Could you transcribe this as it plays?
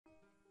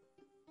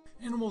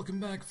And welcome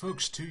back,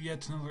 folks, to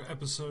yet another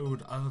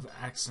episode of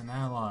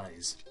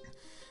Axis&Allies.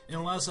 In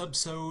the last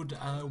episode,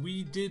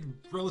 we did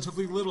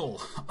relatively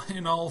little,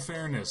 in all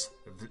fairness.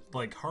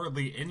 Like,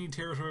 hardly any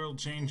territorial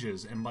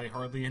changes, and by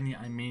hardly any,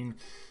 I mean,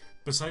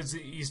 besides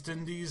the East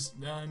Indies,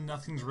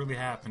 nothing's really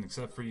happened,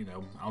 except for,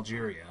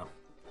 Algeria.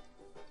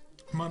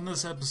 But in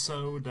this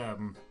episode,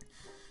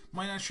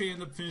 might actually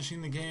end up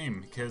finishing the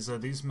game, because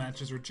these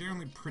matches are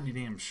generally pretty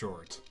damn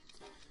short.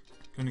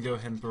 Going to go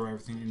ahead and throw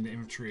everything into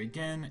infantry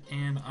again,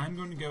 and I'm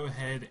going to go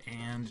ahead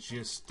and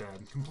just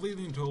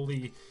completely and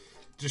totally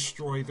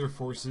destroy their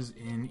forces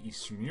in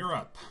Eastern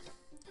Europe.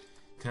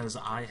 Because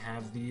I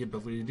have the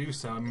ability to do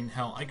so. I mean,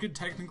 hell, I could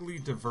technically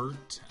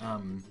divert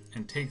and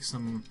take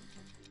some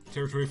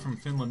territory from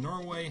Finland,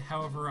 Norway,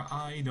 however,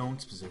 I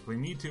don't specifically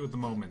need to at the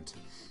moment.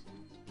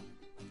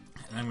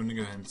 And I'm going to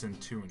go ahead and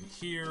send 2 in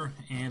here,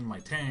 and my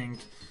tank,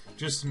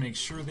 just to make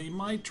sure they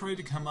might try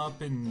to come up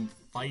and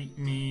fight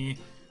me,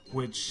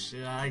 which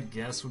I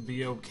guess would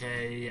be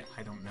okay.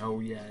 I don't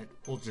know yet.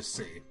 We'll just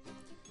see.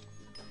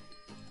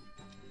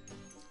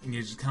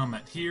 Engage the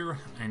combat here.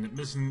 I end up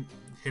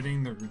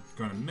hitting. They're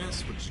going to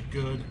miss, which is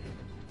good.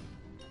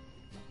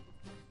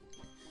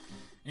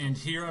 And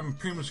here I'm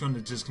pretty much going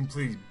to just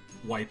completely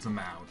wipe them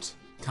out.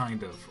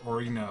 Kind of.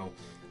 Or,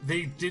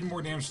 they did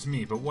more damage to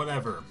me, but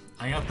whatever.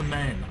 I got the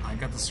men. I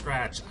got the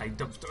scratch.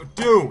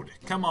 Dude,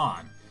 come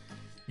on.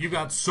 You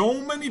got so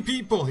many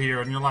people here,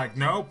 and you're like,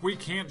 nope, we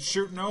can't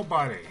shoot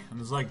nobody. And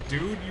it's like,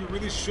 dude, you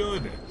really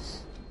should.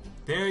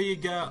 There you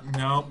go.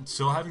 Nope,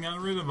 still haven't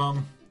gotten rid of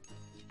them.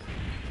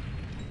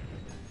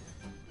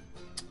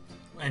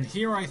 And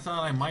here I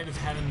thought I might have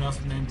had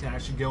enough men to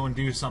actually go and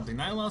do something.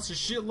 I lost a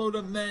shitload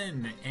of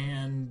men,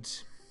 and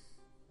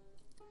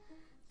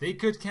they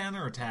could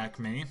counterattack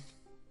me.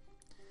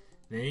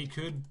 They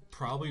could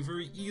probably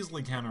very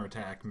easily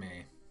counterattack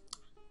me.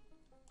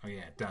 Oh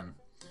yeah, done.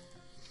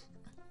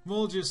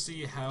 We'll just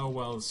see how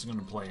well this is going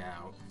to play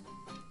out.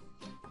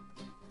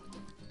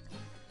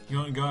 You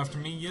want to go after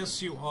me?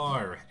 Yes, you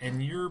are.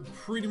 And you're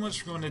pretty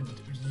much going to...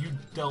 You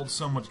dealt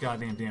so much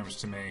goddamn damage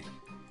to me.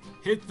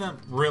 Hit them.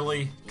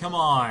 Really? Come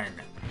on.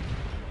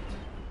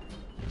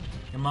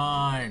 Come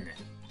on.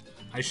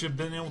 I should have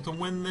been able to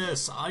win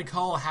this. I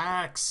call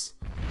hacks.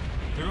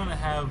 They're going to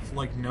have,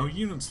 like, no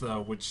units,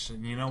 though, which,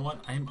 you know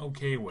what? I'm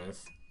okay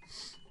with.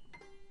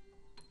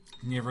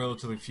 You have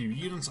relatively few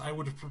units. I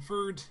would have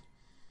preferred...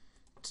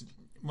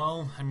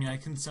 Well, I mean, I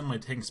can send my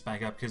tanks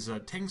back up, because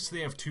tanks, they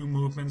have 2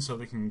 movements, so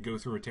they can go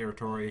through a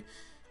territory,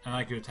 and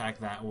I could attack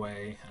that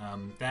way.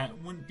 That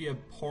wouldn't be a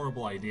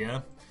horrible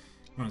idea.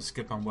 I'm going to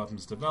skip on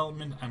weapons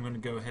development. I'm going to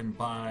go ahead and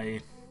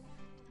buy...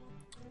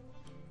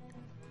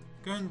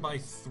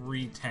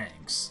 3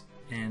 tanks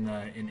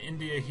in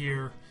India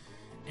here,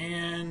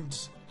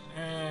 and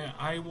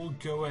I will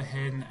go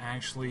ahead and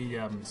actually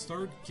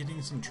start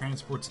getting some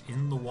transports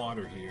in the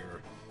water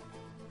here.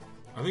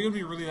 Are they going to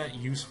be really that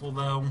useful,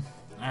 though?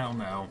 I don't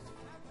know.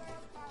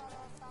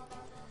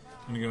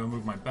 I'm gonna go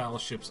move my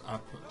battleships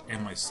up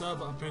and my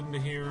sub up into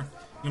here.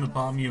 I'm gonna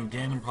bomb you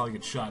again and probably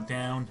get shot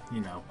down.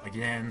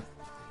 Again.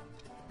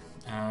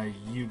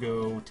 You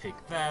go take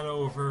that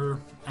over.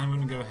 I'm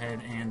gonna go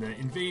ahead and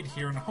invade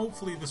here, and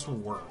hopefully this will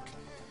work.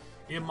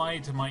 It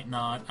might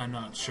not. I'm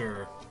not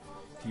sure.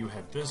 You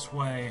head this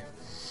way.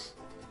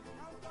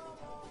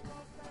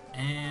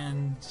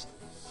 And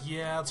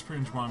yeah, that's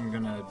pretty much what I'm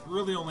gonna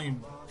really only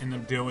end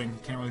up doing.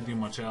 Can't really do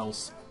much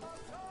else.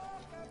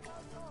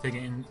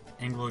 Taking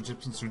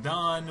Anglo-Egyptian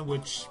Sudan,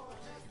 which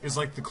is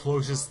like the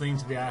closest thing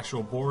to the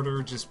actual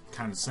border, just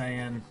kind of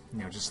saying,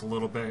 just a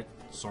little bit,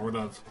 sort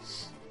of.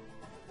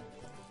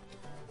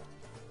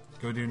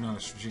 Go do another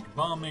strategic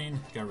bombing,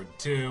 got rid of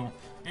 2,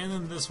 and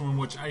then this one,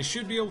 which I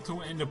should be able to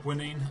end up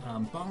winning.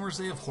 Bombers,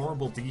 they have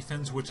horrible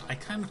defense, which I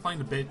kind of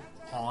find a bit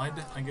odd,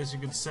 I guess you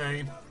could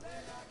say.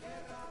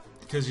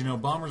 Because,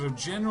 bombers are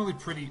generally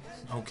pretty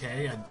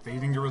okay. They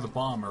didn't get rid of the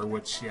bomber,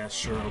 which, yeah,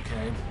 sure,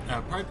 okay.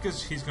 Probably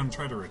because he's going to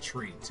try to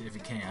retreat if he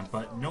can,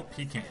 but nope,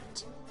 he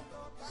can't.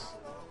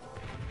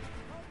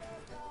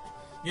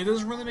 Yeah, it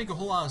doesn't really make a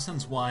whole lot of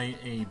sense why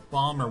a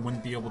bomber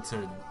wouldn't be able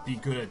to be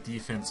good at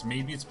defense.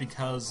 Maybe it's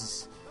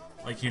because,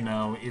 like,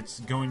 it's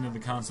going to the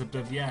concept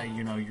of, yeah,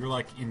 you're,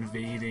 like,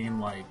 invading,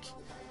 like,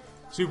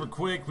 super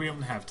quick. We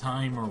don't have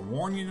time or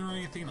warning or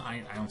anything.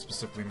 I don't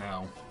specifically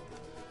know.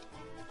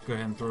 Go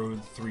ahead and throw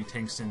 3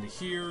 tanks into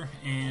here,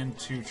 and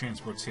 2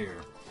 transports here.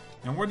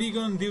 Now what are you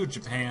going to do,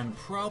 Japan?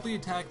 Probably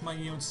attack my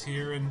units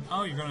here, and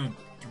oh, you're going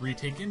to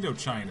retake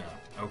Indochina.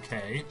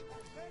 Okay.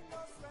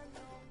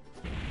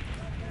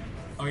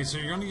 Okay, so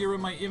you're going to get rid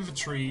of my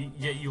infantry,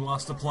 yet you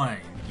lost a plane.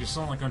 You're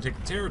still not going to take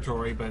the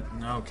territory, but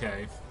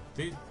okay.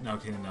 No,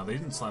 they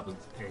didn't slap a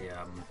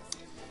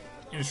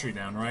industry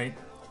down, right?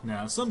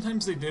 Now,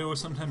 sometimes they do,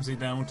 sometimes they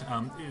don't.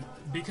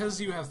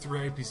 Because you have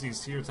 3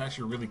 IPCs here, it's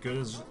actually really good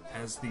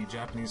as the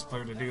Japanese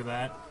player to do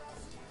that.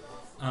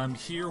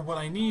 Here, what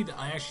I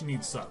actually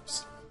need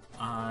subs.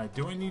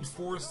 Do I need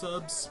 4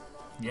 subs?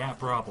 Yeah,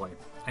 probably.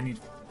 I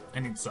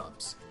need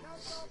subs.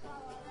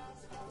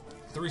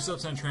 3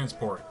 subs and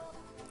transport.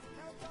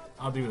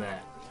 I'll do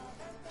that.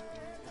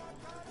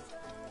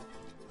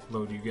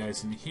 load you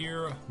guys in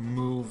here,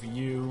 move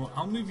you.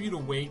 I'll move you to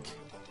Wake,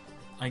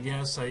 I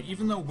guess.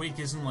 Even though Wake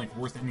isn't like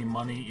worth any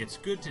money, it's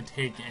good to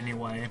take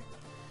anyway.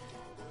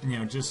 You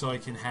know, just so I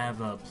can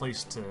have a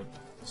place to,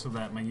 so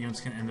that my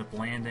units can end up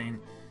landing.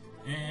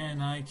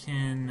 And I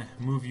can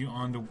move you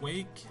onto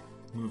Wake,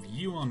 move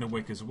you onto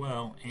Wake as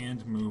well,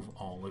 and move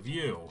all of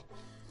you.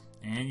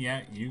 And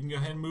yeah, you can go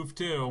ahead and move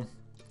too.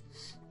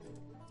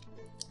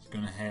 Just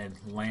gonna head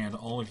land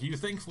all of you.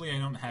 Thankfully, I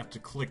don't have to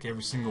click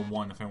every single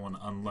one if I want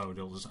to unload.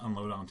 It'll just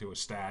unload onto a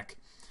stack.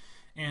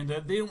 And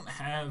they don't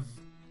have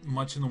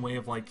much in the way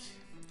of like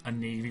a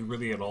navy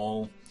really at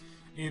all.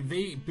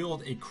 They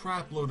build a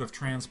crap load of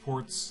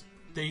transports.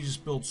 They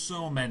just build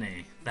so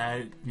many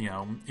that, you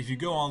know, if you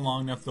go on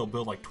long enough, they'll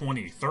build like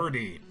 20,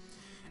 30.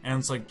 And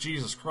it's like,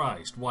 Jesus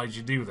Christ, why'd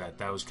you do that?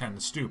 That was kind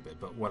of stupid,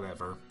 but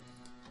whatever.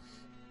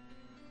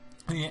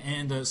 Yeah,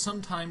 and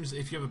sometimes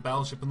if you have a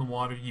battleship in the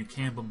water, you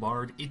can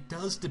bombard. It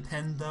does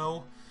depend,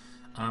 though.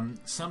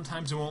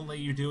 Sometimes it won't let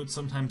you do it,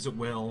 sometimes it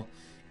will.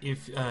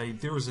 If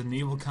there was a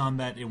naval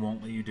combat, it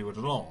won't let you do it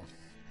at all.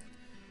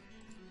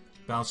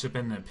 Battleship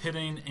ended up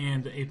hitting,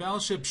 and a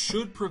battleship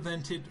should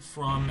prevent it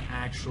from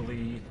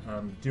actually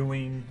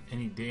doing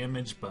any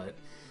damage, but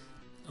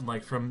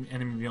like from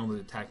enemy being able to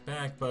attack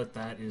back, but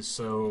that is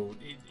so...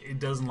 It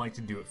doesn't like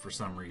to do it for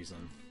some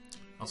reason.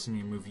 Also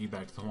need to move you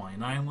back to the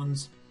Hawaiian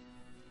Islands.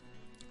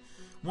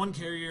 One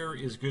carrier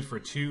is good for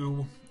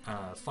 2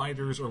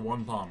 fighters or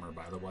 1 bomber,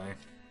 by the way.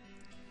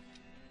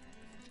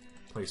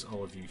 Place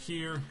all of you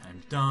here.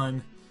 I'm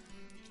done.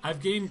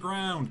 I've gained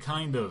ground,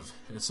 kind of.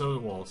 So,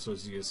 well, so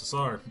is the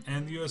USSR.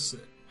 And the US,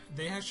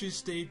 they actually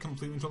stayed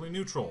completely and totally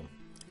neutral.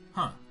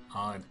 Huh,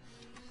 odd.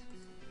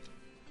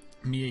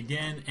 Me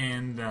again,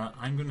 and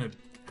I'm gonna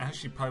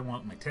actually probably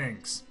want my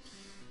tanks.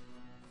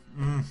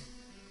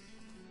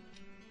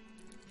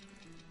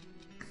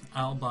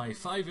 I'll buy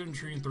 5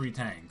 infantry and 3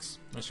 tanks.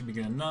 That should be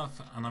good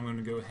enough, and I'm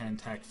gonna go ahead and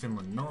attack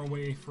Finland,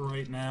 Norway for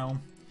right now.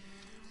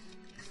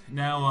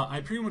 Now, I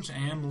pretty much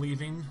am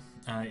leaving.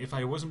 If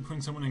I wasn't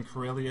putting someone in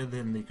Karelia,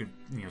 then they could,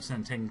 you know,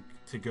 send a tank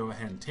to go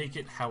ahead and take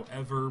it.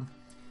 However,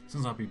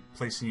 since I'll be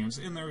placing units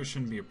in there, it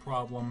shouldn't be a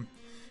problem.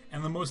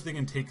 And the most they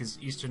can take is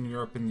Eastern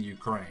Europe and the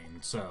Ukraine,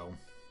 so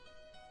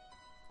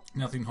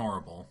nothing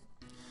horrible.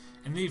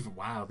 And they've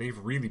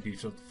really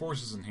beefed up the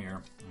forces in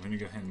here. I'm going to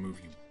go ahead and move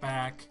you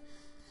back.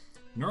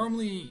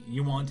 Normally,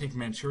 you want to take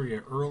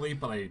Manchuria early,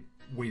 but I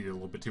waited a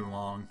little bit too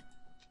long.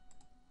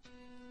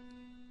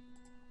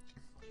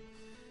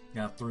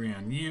 Got 3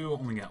 on you,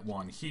 only got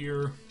 1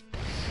 here.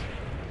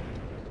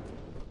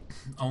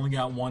 Only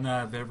got 1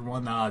 out of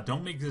everyone.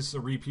 Don't make this a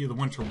repeat of the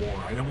Winter War.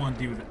 I don't want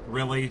to do that.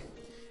 Really?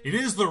 It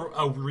is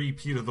a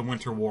repeat of the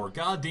Winter War.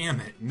 God damn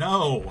it.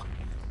 No!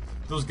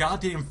 Those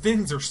goddamn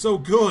Finns are so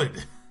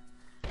good!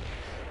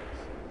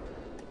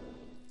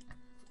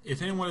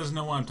 If anyone doesn't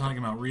know what I'm talking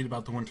about, read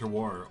about the Winter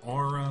War.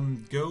 Or,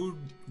 go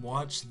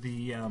watch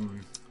the,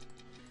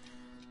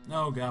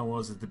 oh god, what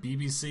was it? The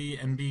BBC,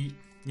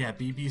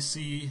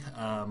 BBC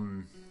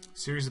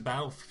series of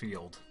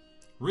Battlefield.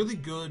 Really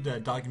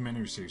good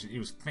documentary series. It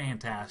was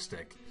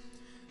fantastic.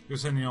 They're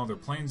sending all their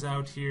planes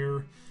out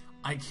here.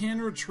 I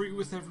can retreat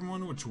with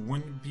everyone, which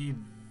wouldn't be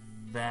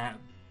that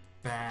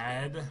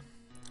bad.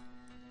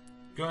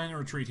 Go ahead and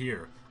retreat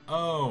here.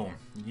 Oh,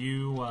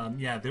 you,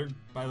 yeah, there,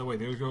 by the way,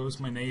 there goes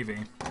my navy.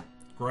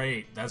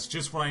 Great, that's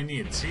just what I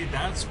need. See,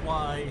 that's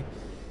why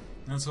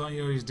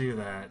you always do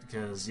that,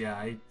 because, yeah,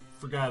 I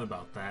forgot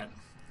about that.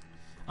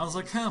 I was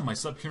like, huh, my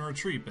sub can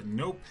retreat, but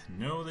nope,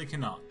 no they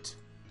cannot.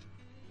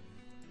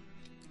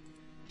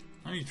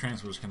 How many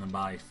transporters can I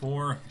buy?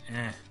 4?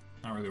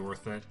 Not really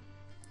worth it.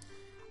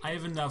 I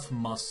have enough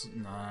muscle,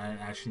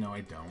 actually no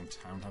I don't.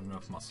 I don't have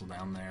enough muscle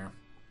down there.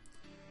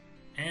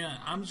 And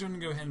I'm just going to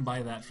go ahead and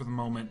buy that for the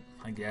moment,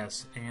 I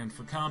guess. And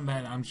for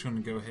combat, I'm just going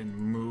to go ahead and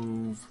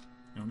move...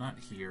 No, not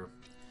here.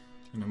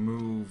 I'm going to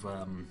move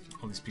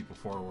all these people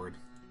forward.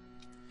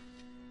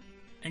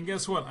 And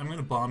guess what? I'm going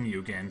to bomb you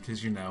again,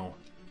 because, you know,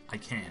 I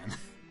can.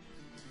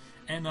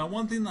 And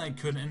one thing that I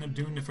could end up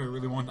doing if I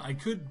really wanted... I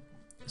could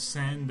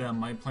send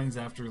my planes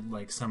after,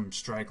 like, some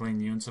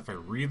straggling units if I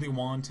really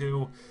want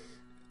to.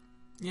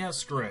 Yeah,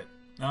 screw it.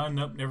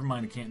 Nope, never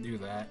mind, I can't do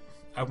that.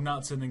 I would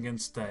not send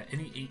against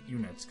any 8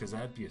 units, because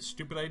that'd be a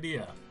stupid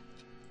idea.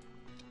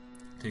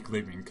 Take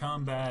Libyan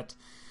combat.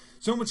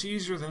 So much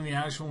easier than the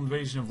actual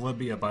invasion of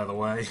Libya, by the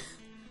way.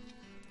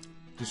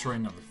 Destroy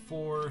another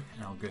 4,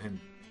 and I'll go ahead and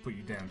put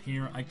you down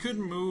here. I could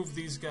move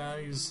these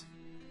guys.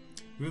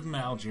 Move them to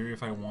Algeria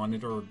if I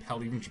wanted, or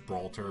hell, even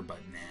Gibraltar, but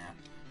nah.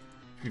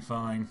 Should be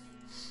fine.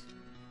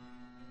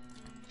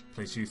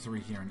 Place you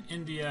 3 here in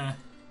India.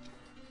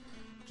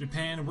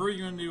 Japan, where are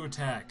you going to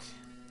attack?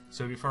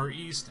 Soviet Far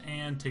East,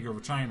 and take over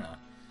China.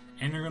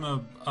 And you're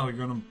gonna... Oh,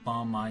 you're gonna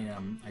bomb my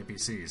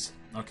IPCs.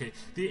 Okay.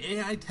 The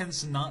AI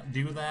tends to not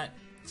do that.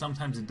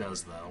 Sometimes it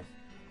does, though.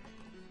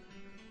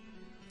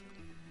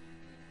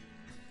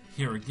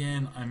 Here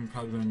again, I'm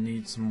probably gonna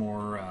need some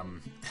more...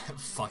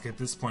 fuck, at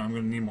this point I'm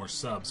gonna need more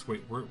subs.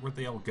 Wait, where'd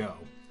they all go?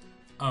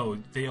 Oh,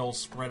 they all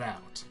spread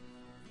out.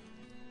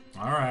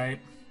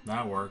 Alright,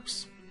 that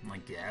works. I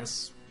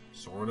guess.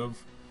 Sort of.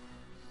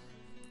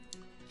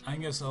 I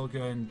guess I'll go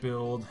ahead and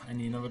build. I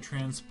need another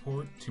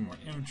transport, 2 more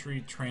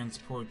infantry,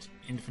 transport,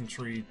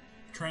 infantry,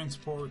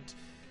 transport.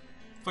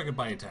 If I could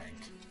buy a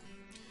tank.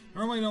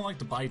 Normally I don't like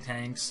to buy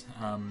tanks,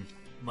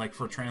 like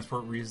for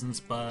transport reasons,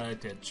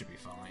 but it should be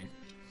fine.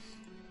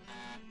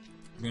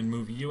 I'm gonna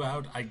move you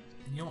out. You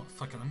know what,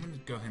 fuck it, I'm gonna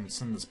go ahead and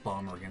send this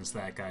bomber against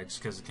that guy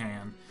just because I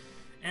can.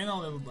 And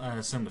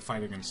I'll send a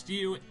fighter against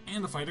you,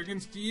 and a fighter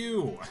against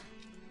you!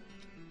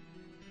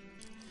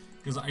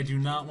 Because I do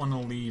not want to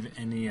leave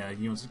any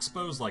units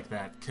exposed like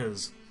that,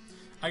 because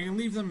I can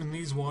leave them in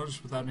these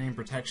waters without any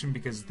protection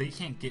because they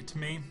can't get to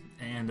me,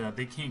 and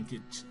they can't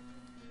get...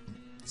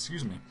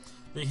 Excuse me.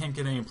 They can't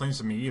get any planes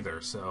to me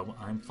either, so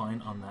I'm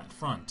fine on that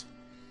front.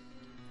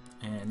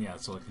 And yeah,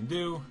 that's all I can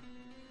do.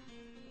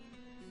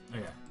 Oh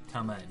yeah,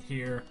 combat in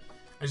here.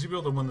 I should be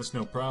able to win this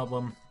no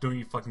problem. Don't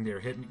you fucking dare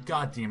hit me.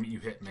 God damn it, you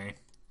hit me.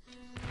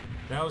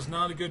 That was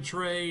not a good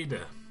trade.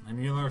 I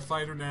need another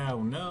fighter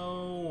now.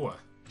 No!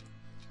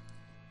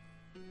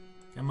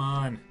 Come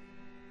on.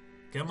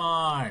 Come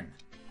on.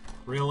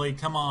 Really?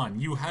 Come on.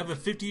 You have a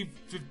 50...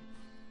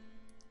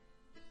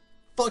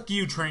 Fuck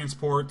you,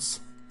 transports.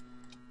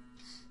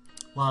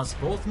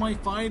 Lost both my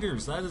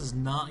fighters. That is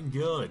not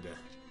good.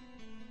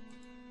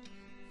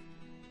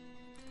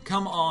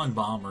 Come on,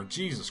 bomber.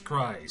 Jesus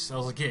Christ. I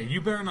was like, yeah,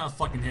 you better not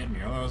fucking hit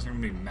me, or I was gonna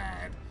be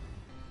mad.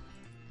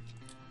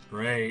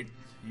 Great.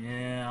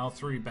 Yeah, I'll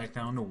throw you back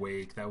down to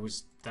Wake. That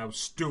was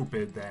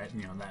stupid that,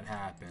 you know, that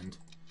happened.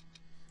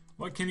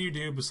 What can you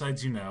do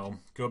besides, you know,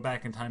 go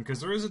back in time? Because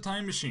there is a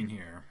time machine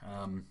here.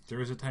 There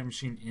is a time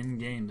machine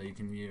in-game that you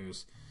can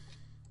use.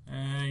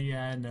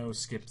 Yeah, no,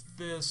 skip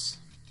this.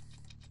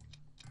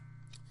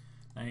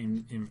 I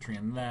am infantry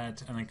on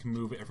that, and I can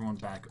move everyone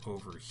back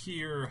over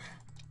here.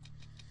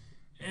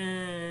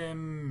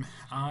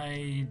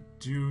 I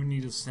do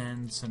need to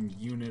send some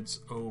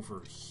units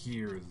over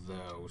here,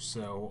 though.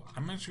 So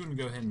I'm actually going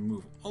to go ahead and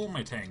move all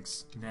my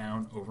tanks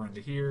down over into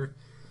here,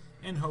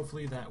 and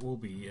hopefully that will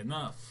be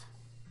enough.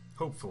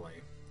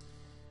 Hopefully.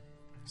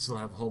 Still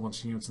have a whole bunch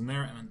of units in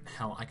there, and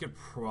hell, I could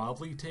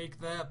probably take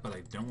that, but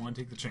I don't want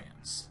to take the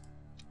chance.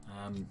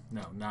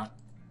 No, not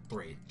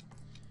 3.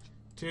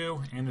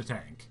 2, and a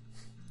tank.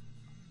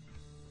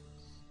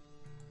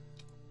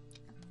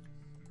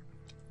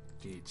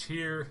 Gauge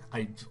here.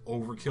 I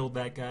overkilled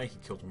that guy. He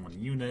killed 1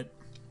 unit.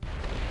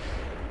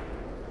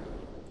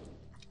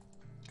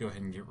 Go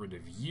ahead and get rid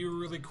of you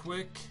really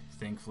quick.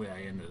 Thankfully,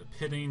 I ended up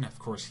hitting. Of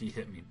course, he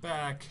hit me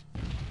back.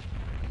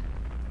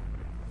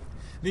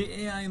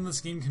 The AI in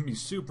this game can be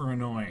super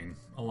annoying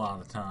a lot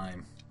of the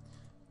time.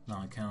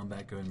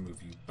 Non-combat, go ahead and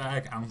move you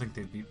back. I don't think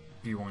they'd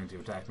be wanting to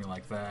attack me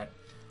like that.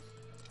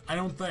 I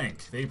don't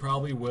think. They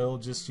probably will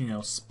just, you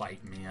know,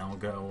 spite me. I'll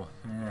go,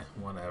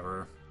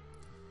 whatever.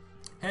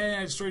 Hey,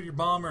 I destroyed your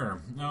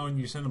bomber. Oh, and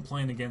you sent a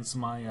plane against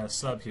my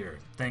sub here.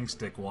 Thanks,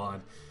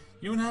 dickwad.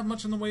 You don't have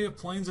much in the way of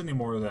planes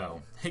anymore,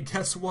 though. Hey,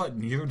 guess what?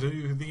 Neither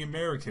do the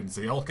Americans.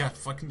 They all got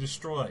fucking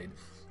destroyed.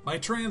 By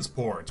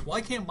transports.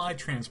 Why can't my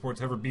transports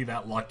ever be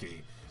that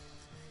lucky?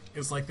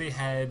 It's like they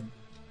had...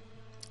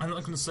 I'm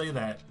not going to say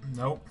that.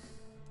 Nope.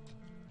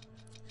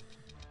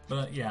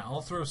 But, yeah,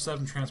 I'll throw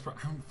 7 transports.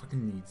 I don't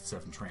fucking need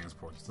 7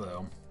 transports,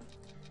 though.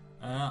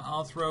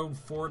 I'll throw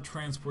 4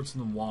 transports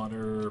in the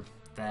water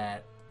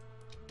that...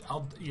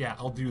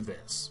 I'll do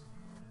this.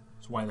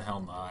 So why the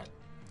hell not?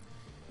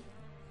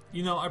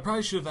 You know, I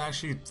probably should have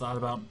actually thought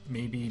about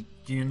maybe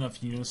getting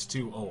enough units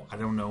to, oh, I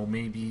don't know,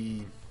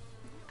 maybe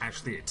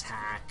actually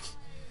attack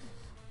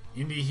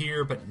into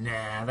here, but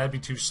nah, that'd be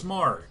too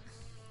smart.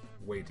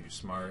 Way too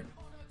smart.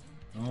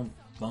 I'll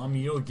bomb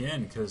you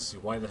again, because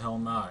why the hell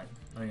not?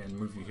 I'm gonna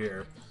move you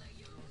here.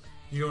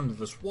 You go into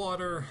this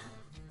water.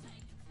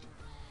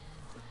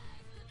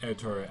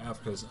 Territory of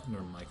Africa is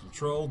under my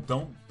control.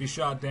 Don't be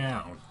shot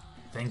down.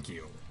 Thank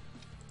you.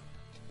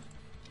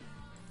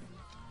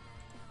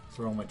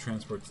 Throw all my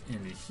transports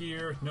into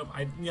here. Nope,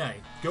 yeah,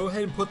 go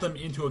ahead and put them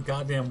into a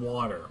goddamn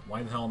water.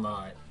 Why the hell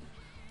not?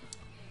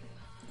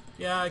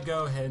 Yeah,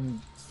 go ahead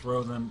and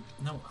throw them.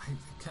 No, I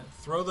can't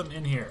throw them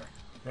in here.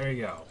 There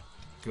you go.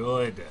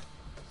 Good.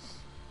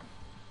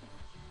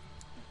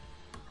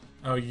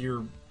 Oh,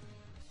 you're...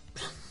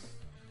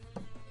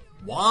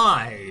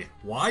 Why?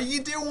 Why are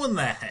you doing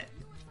that?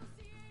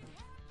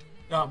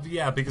 Oh,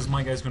 yeah, because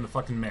my guy's gonna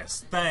fucking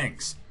miss.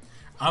 Thanks.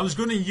 I was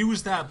gonna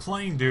use that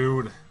plane,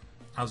 dude.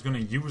 I was gonna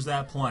use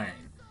that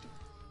plane.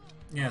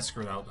 Yeah,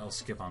 screw it. I'll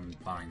skip on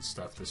buying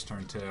stuff this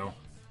turn, too.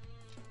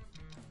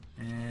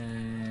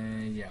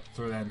 And, yeah,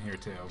 throw that in here,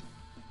 too.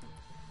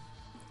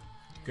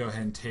 Go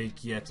ahead and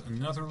take yet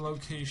another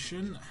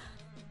location.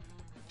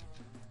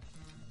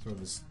 Throw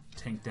this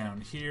tank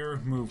down here.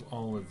 Move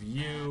all of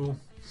you.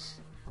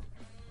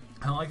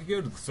 Hell, I could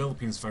go to the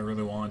Philippines if I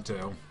really wanted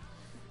to.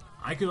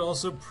 I could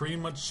also pretty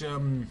much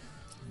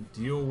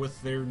deal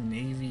with their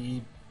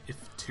navy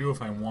if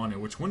I wanted,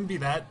 which wouldn't be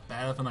that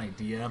bad of an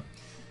idea.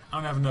 I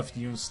don't have enough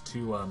units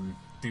to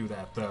do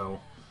that though.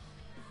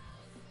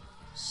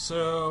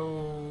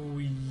 So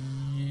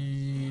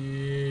yeah,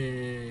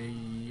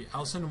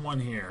 I'll send 1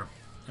 here.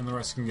 and the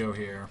rest can go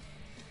here.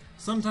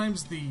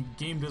 Sometimes the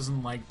game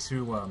doesn't like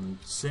to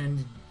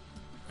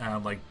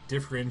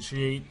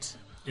differentiate.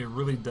 It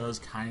really does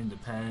kind of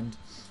depend.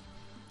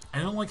 I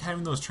don't like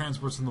having those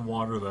transports in the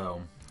water,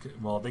 though.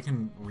 Well, they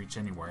can reach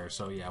anywhere,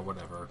 so yeah,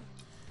 whatever.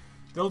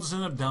 They'll just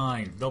end up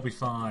dying. They'll be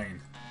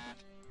fine.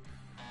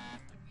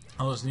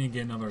 I'll just need to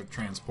get another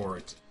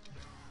transport.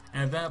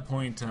 And at that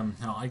point, I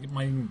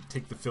might even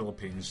take the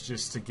Philippines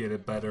just to get a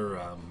better,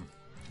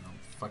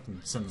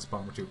 fucking send this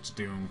bomber to its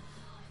doom.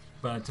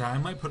 But I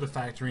might put a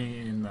factory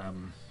in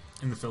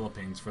the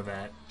Philippines for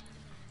that.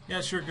 Yeah,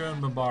 sure, go and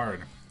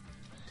bombard.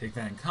 Take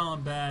that in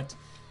combat.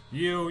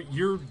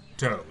 You're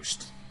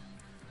toast.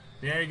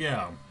 There you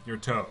go. You're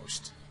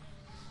toast.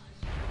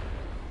 You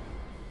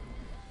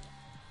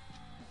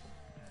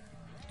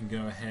can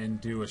go ahead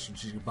and do a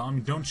strategic bomb.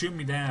 Don't shoot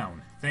me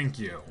down. Thank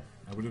you.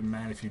 I would have been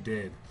mad if you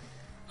did.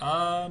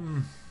 Go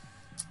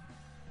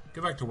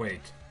back to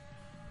Wake.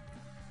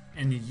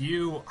 And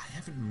you... I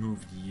haven't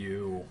moved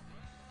you.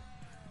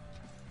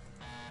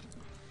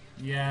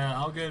 Yeah,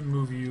 I'll go ahead and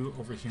move you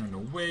over here into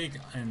Wake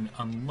and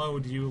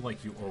unload you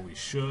like you always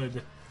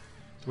should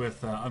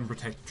with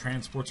unprotected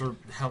transports, or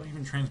hell,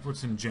 even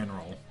transports in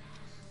general.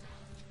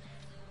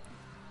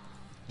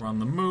 We're on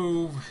the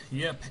move.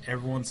 Yep,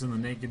 everyone's in the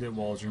negative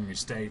while Germany's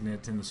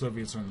stagnant and the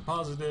Soviets are in the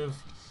positive.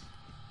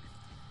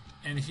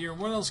 And here,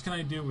 what else can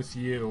I do with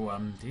you?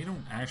 You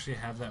don't actually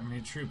have that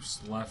many troops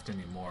left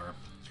anymore.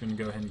 Just gonna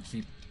go ahead and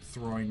keep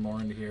throwing more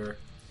into here.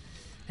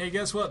 Hey,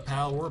 guess what,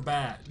 pal? We're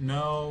back.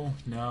 No,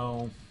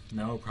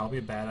 probably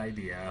a bad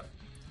idea.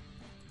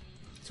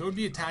 So it would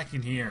be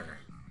attacking here.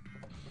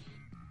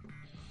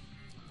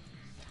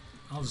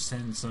 I'll just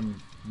send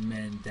some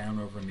men down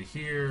over into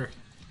here.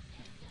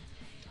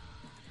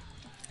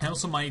 I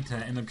also might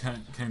end up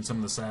cutting some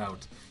of this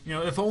out. You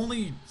know, if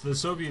only the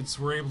Soviets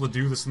were able to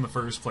do this in the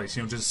first place.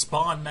 You know, just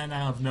spawn men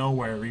out of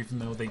nowhere, even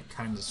though they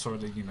kind of,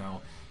 sort of, you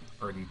know,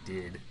 already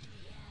did.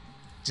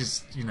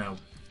 Just, you know,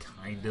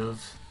 kind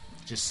of.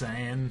 Just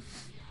saying.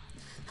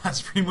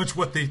 That's pretty much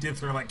what they did.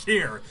 They're like,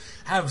 here,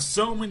 have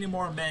so many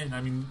more men.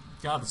 I mean,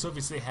 God, the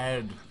Soviets, they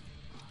had,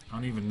 I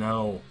don't even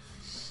know,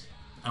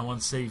 I want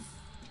to say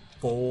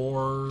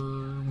 4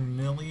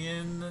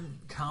 million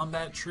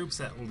combat troops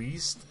at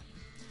least.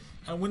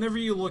 And whenever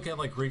you look at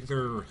like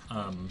regular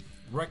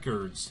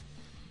records,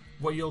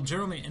 what you'll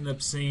generally end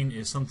up seeing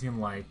is something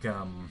like,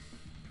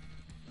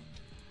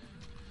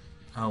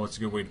 what's a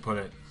good way to put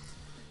it?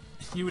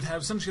 You would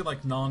have essentially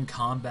like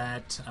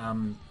non-combat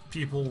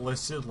people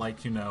listed,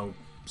 like, you know,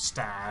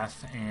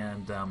 staff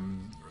and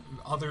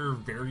other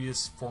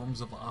various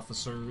forms of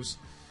officers.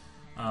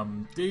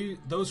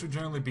 Those would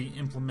generally be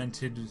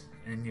implemented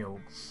and, you know,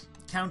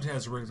 counted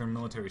as regular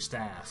military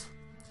staff.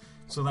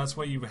 So that's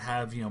why you would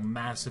have, you know,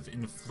 massive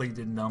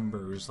inflated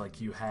numbers like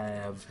you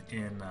have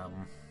in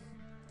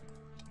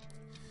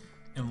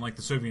like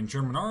the Soviet and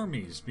German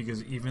armies,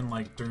 because even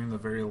like during the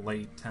very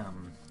late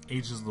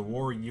ages of the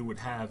war, you would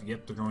have,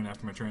 yep, they're going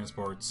after my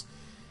transports,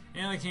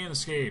 and I can't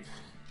escape.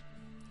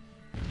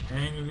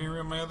 And you're getting rid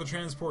of my other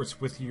transports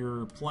with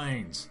your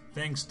planes.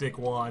 Thanks,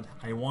 dickwad.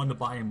 I wanted to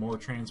buy more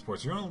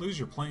transports. You're going to lose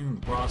your plane in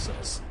the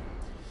process.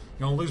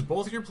 You're going to lose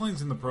both of your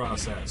planes in the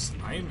process.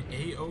 I am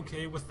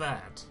A-okay with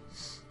that.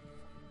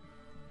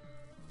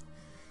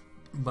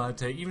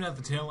 But even at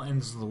the tail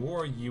ends of the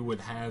war, you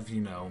would have,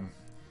 you know,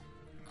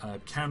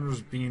 counters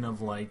being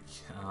of like,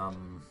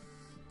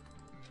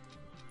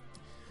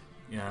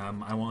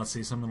 I want to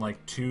say something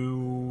like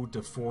 2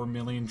 to 4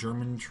 million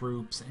German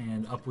troops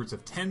and upwards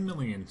of 10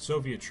 million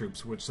Soviet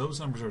troops, which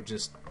those numbers are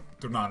just,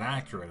 they're not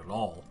accurate at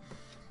all.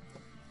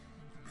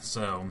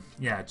 So,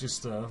 yeah,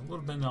 just a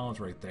little bit of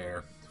knowledge right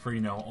there for, you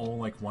know, all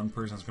like one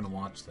person's going to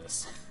watch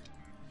this.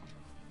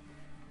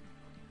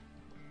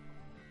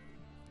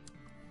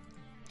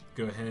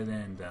 Go ahead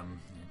and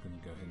I'm going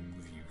to go ahead and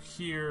move you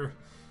here,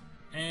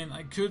 and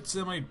I could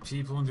send my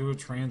people into a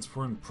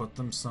transport and put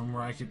them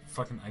somewhere. I could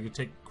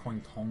take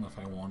Kwangtung if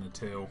I wanted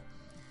to.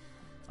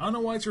 I don't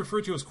know why it's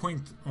referred to as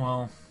Kwang.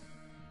 Well,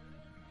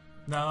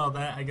 no,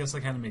 that, I guess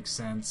that kind of makes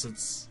sense.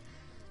 It's,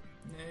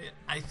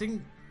 I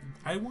think,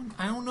 I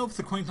don't know if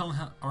the Kwangtung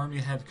army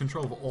had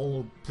control of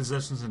all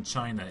positions in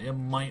China. It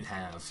might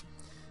have.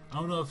 I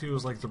don't know if it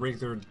was like the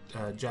regular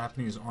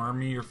Japanese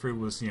army, or if it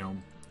was, you know,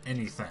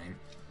 anything.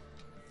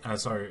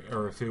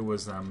 Or if it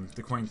was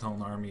the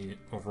Kwangtung army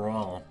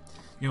overall.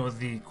 You know,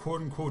 the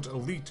quote-unquote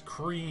elite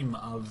cream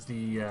of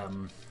the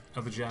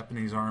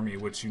Japanese army,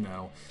 which, you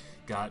know,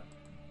 got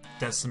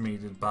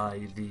decimated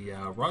by the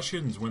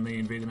Russians when they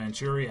invaded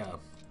Manchuria.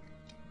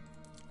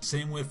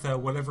 Same with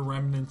whatever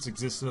remnants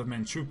existed of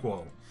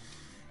Manchukuo.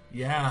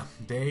 Yeah,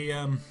 they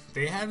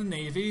had a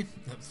navy.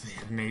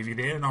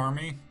 They had an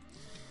army.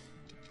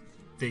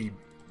 They,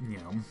 you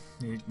know,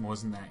 it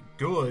wasn't that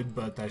good,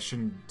 but that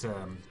shouldn't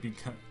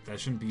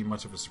be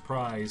much of a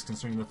surprise,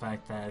 considering the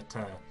fact that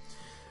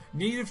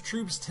native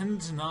troops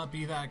tended to not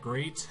be that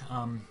great,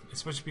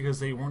 especially because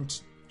they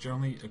weren't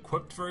generally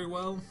equipped very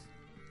well.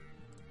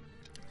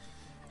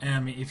 And I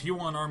mean, if you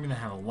want an army that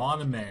had a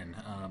lot of men,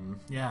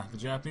 yeah, the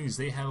Japanese,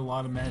 they had a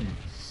lot of men.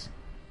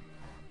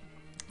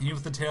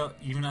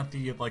 even at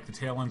the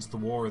tail ends of the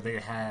war, they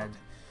had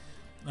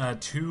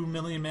 2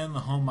 million men in the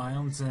home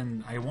islands,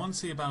 and I want to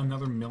see about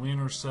another million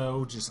or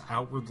so just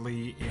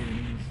outwardly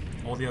in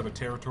all the other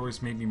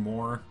territories, maybe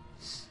more.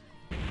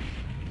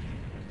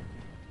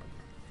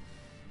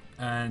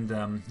 And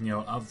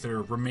of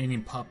their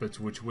remaining puppets,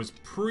 which was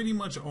pretty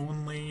much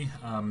only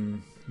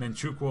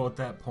Manchukuo at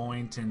that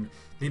point, and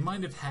they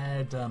might have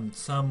had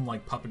some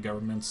puppet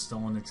governments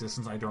still in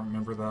existence. I don't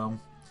remember though.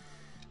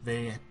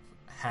 They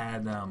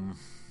had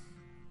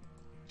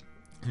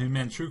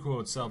Manchukuo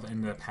itself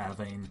ended up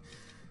having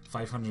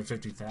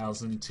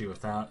 550,000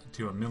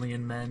 to a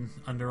million men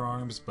under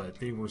arms, but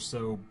they were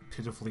so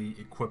pitifully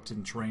equipped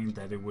and trained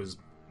that it was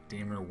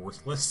damn near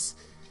worthless,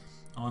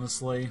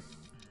 honestly.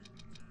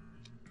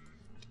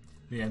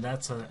 Yeah,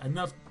 that's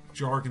enough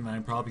jargon that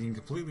I'm probably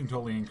completely and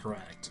totally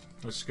incorrect.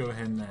 Let's just go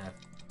ahead and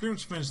pretty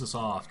much finish this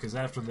off, because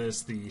after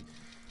this, the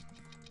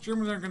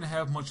Germans aren't going to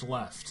have much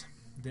left.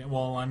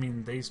 Well, I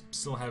mean, they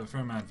still have a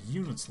fair amount of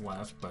units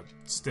left, but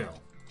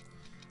still.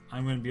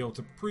 I'm going to be able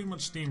to pretty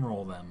much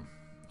steamroll them.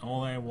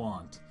 All I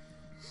want.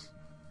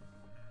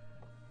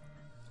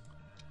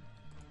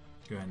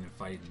 Go ahead and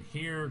fight in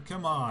here.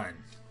 Come on!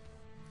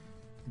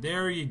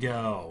 There you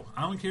go.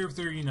 I don't care if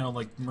they're,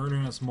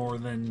 murdering us more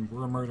than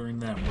we're murdering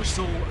them. We're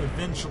still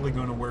eventually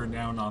going to wear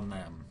down on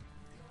them.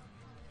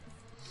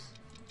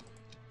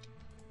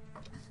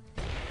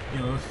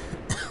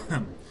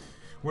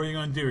 What are you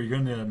going to do? Are you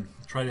going to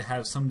try to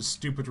have some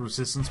stupid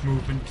resistance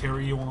movement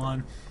carry you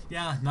on?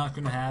 Yeah, not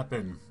going to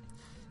happen.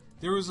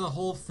 There was a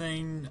whole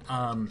thing,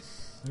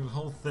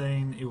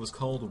 it was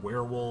called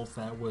Werewolf,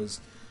 that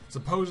was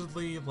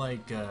supposedly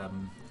a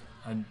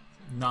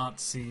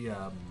Nazi,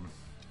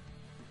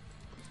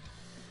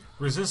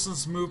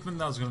 resistance movement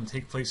that was going to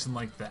take place in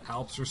the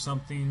Alps or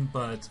something,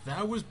 but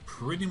that was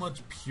pretty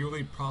much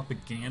purely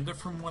propaganda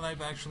from what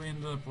I've actually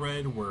ended up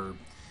read, where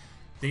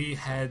they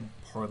had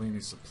hardly any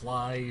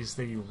supplies.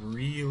 They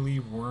really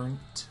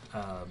weren't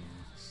a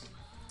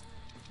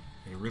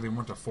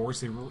force.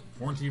 They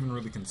weren't even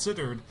really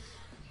considered,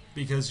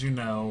 because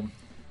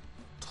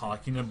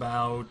talking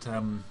about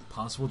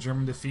possible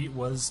German defeat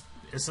was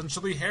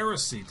essentially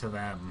heresy to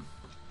them.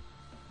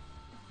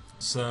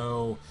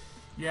 So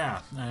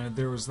yeah,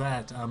 there was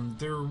that. I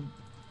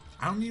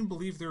don't even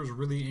believe there was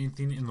really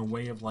anything in the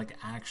way of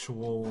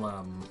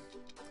actual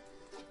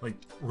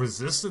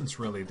resistance,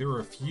 really. There were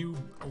a few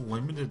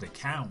limited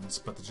accounts,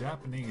 but the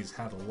Japanese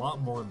had a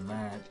lot more than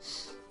that.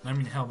 I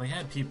mean, hell, they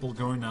had people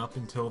going up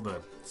until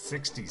the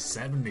 60s,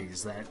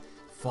 70s that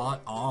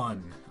fought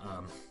on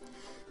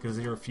because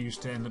they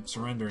refused to end up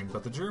surrendering.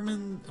 But the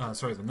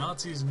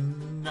Nazis,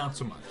 not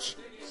so much.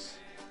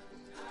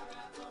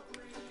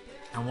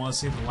 I want to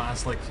see the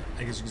last, I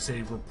guess you could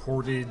say,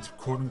 reported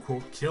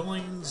quote-unquote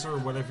killings, or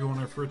whatever you want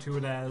to refer to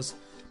it as.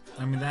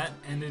 I mean, that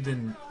ended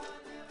in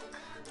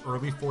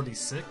early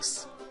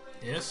 46,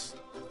 if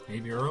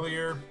maybe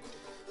earlier.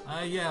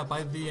 Yeah,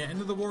 by the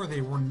end of the war,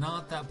 they were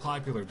not that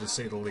popular, to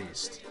say the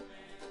least.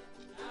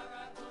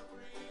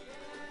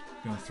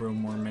 Gonna throw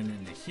more men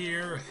into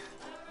here.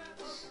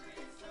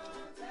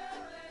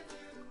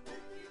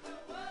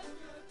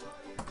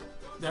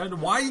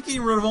 Why are you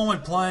getting rid of all my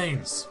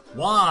planes?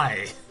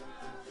 Why?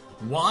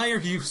 Why are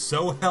you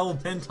so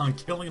hell-bent on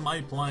killing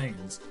my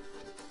planes?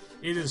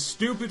 It is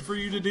stupid for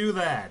you to do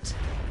that.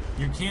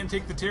 You can't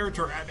take the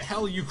territory.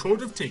 Hell, you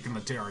could have taken the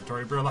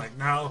territory, but you're like,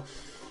 no,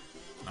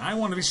 I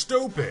want to be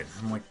stupid.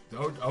 I'm like,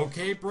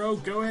 okay, bro,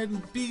 go ahead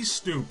and be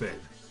stupid.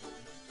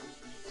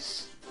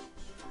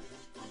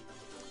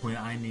 Wait,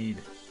 I need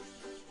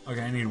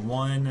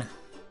 1,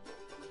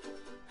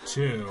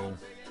 2.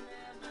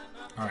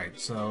 Alright,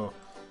 so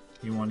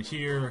you one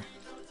here,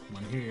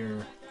 one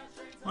here,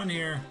 one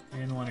here,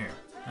 and one here.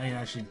 I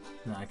actually,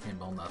 no, I can't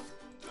build enough.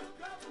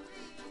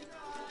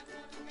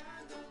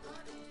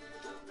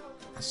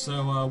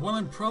 So what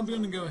I'm probably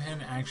going to go ahead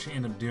and actually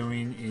end up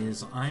doing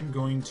is I'm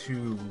going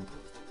to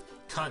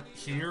cut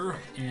here,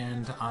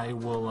 and I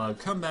will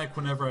come back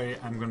whenever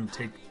I'm going to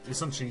take,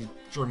 essentially,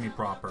 Germany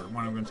proper,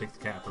 when I'm going to take the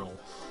capital.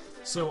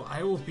 So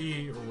I will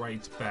be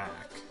right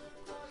back.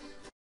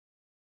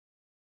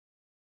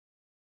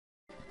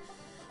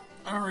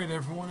 Alright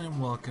everyone,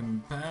 and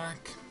welcome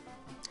back.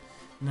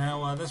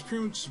 Now, that's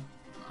pretty much,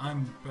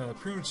 I'm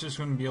pretty much just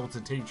going to be able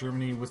to take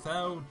Germany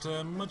without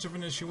much of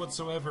an issue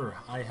whatsoever.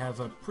 I have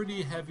a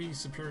pretty heavy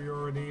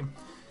superiority.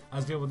 I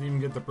was able to even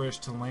get the British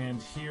to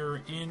land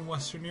here in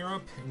Western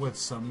Europe with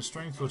some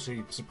strength, which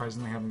they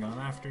surprisingly haven't gone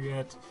after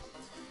yet.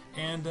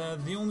 And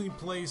the only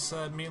place,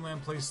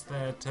 mainland place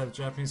that the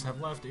Japanese have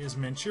left is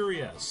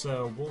Manchuria.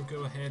 So we'll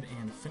go ahead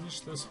and finish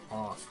this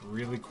off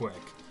really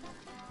quick.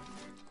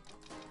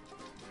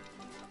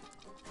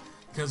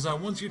 Because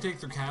once you take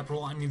their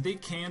capital, I mean, they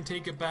can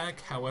take it back.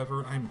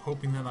 However, I'm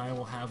hoping that I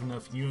will have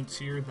enough units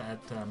here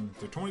that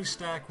the 20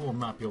 stack will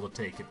not be able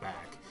to take it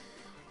back.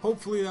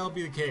 Hopefully that'll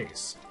be the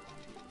case.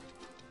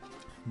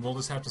 We'll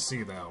just have to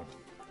see, though.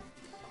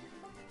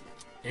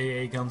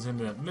 AA guns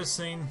ended up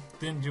missing.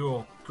 Didn't do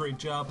a great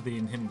job, but they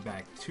didn't hit me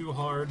back too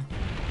hard.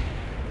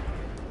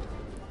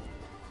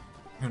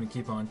 I'm gonna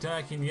keep on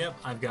attacking. Yep,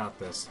 I've got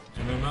this.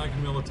 And they're not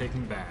gonna be able to take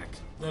me back.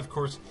 And of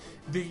course,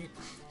 they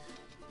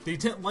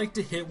like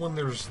to hit when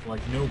there's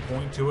like no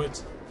point to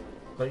it.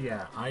 But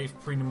yeah, I've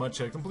pretty much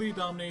completely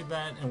dominated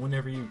that, and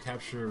whenever you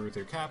capture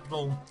their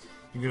capital,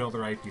 you get all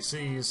their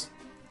IPCs.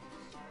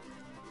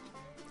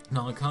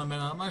 Now in combat,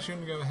 I'm actually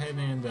going to go ahead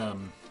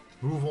and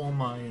move all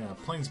my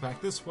planes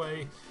back this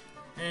way,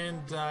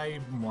 and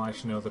well,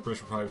 actually no, the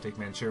British will probably take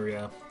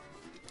Manchuria.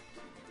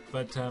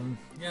 But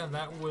yeah,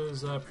 that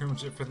was pretty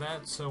much it for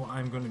that, so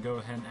I'm going to go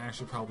ahead and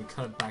actually probably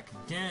cut back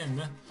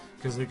again,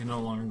 because they can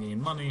no longer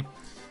gain money.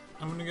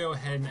 I'm going to go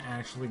ahead and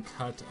actually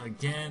cut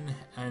again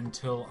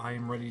until I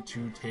am ready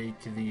to take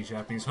the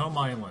Japanese home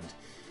island,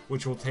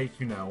 which will take,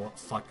 you know,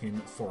 fucking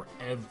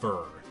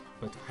forever.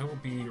 But I will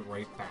be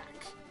right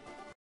back.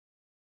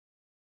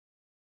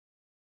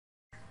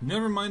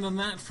 Never mind on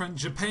that front,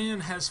 Japan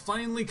has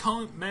finally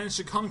managed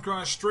to conquer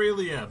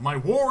Australia. My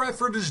war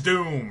effort is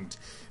doomed.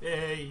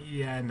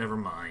 Yeah, never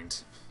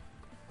mind.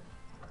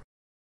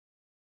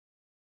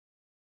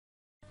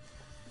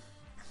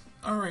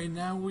 Alright,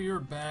 now we are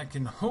back,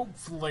 and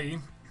hopefully,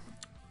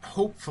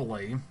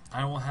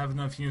 I will have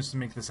enough units to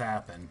make this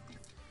happen.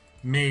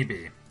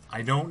 Maybe.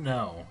 I don't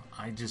know.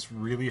 I just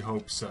really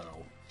hope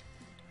so.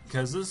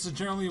 Because this is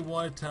generally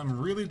what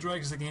really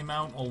drags the game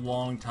out a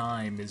long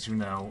time, is, you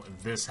know,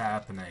 this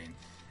happening.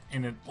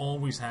 And it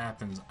always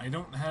happens. I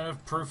don't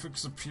have perfect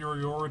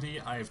superiority,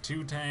 I have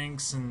 2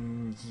 tanks,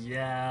 and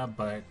yeah,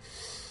 but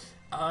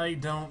I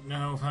don't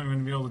know if I'm going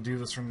to be able to do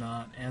this or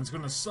not, and it's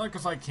going to suck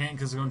if I can't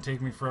because it's going to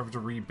take me forever to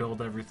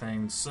rebuild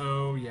everything,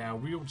 so yeah,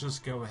 we'll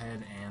just go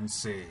ahead and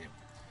see.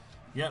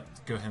 Yep,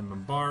 go ahead and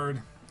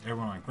bombard,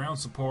 everyone on ground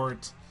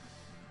support.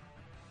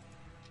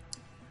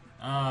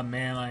 Ah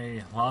man,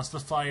 I lost the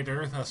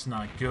fighter, that's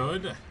not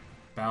good.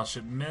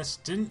 Battleship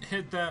missed, didn't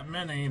hit that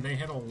many, they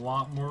hit a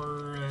lot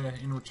more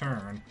in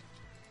return.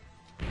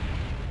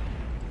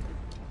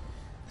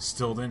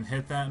 Still didn't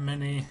hit that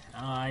many,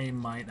 I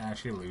might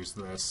actually lose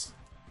this.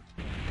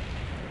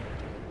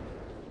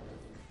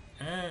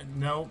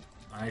 Nope.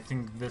 I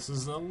think this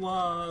is a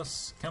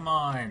loss. Come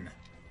on.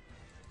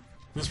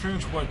 This is pretty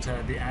much what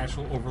the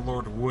actual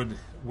Overlord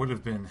would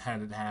have been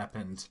had it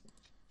happened.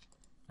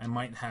 I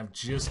might have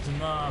just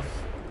enough.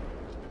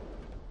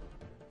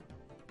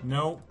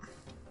 Nope.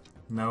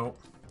 Nope.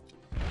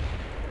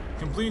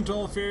 Complete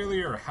total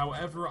failure.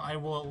 However, I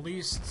will at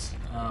least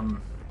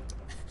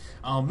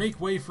I'll make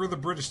way for the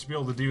British to be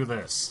able to do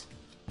this.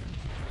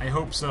 I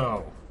hope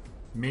so.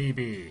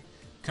 Maybe.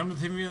 Come to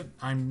think of it,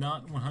 I'm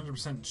not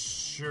 100%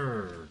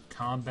 sure.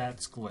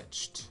 Combat's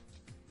glitched.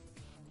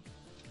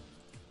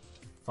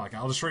 Fuck,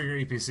 I'll destroy your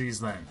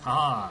APCs then.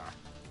 Haha!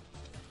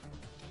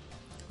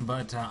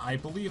 But I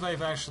believe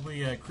I've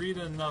actually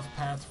created enough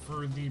path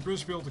for the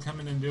British to be able to come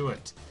in and do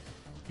it.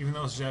 Even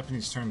though it's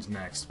Japanese turns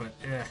next, but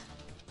eh.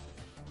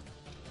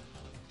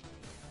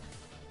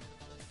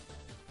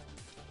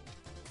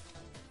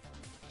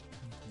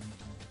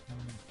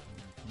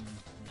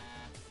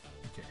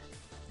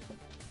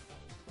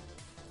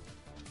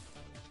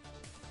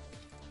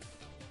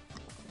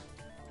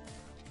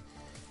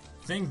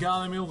 Thank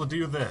God I'm able to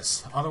do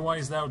this,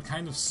 otherwise that would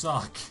kind of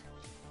suck.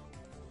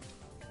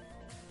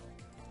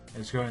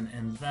 Let's go ahead and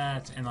end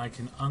that, and I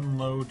can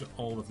unload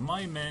all of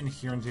my men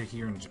here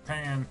in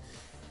Japan,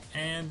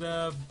 and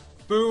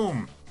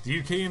boom!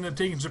 The UK ended up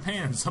taking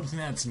Japan, something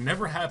that's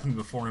never happened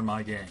before in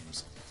my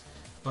games.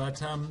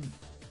 But,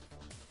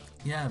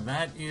 yeah,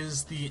 that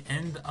is the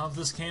end of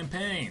this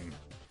campaign.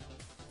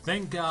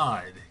 Thank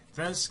God.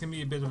 That's gonna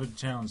be a bit of a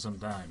challenge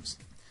sometimes.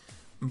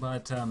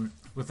 But,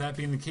 with that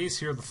being the case,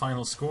 here are the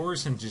final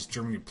scores, and just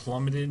Germany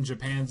plummeted,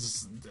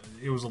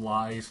 it was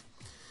alive.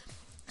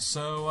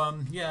 So,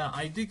 yeah,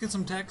 I did get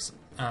some techs.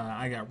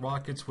 I got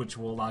rockets, which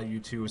will allow you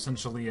to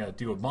essentially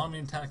do a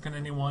bombing attack on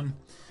anyone.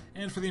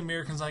 And for the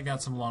Americans, I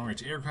got some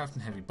long-range aircraft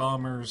and heavy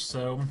bombers,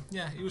 so,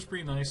 yeah, it was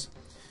pretty nice.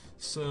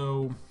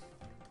 So,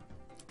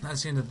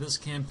 that's the end of this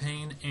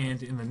campaign,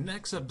 and in the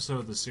next episode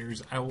of the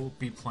series, I will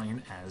be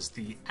playing as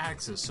the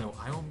Axis, so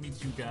I will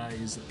meet you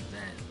guys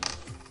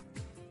then.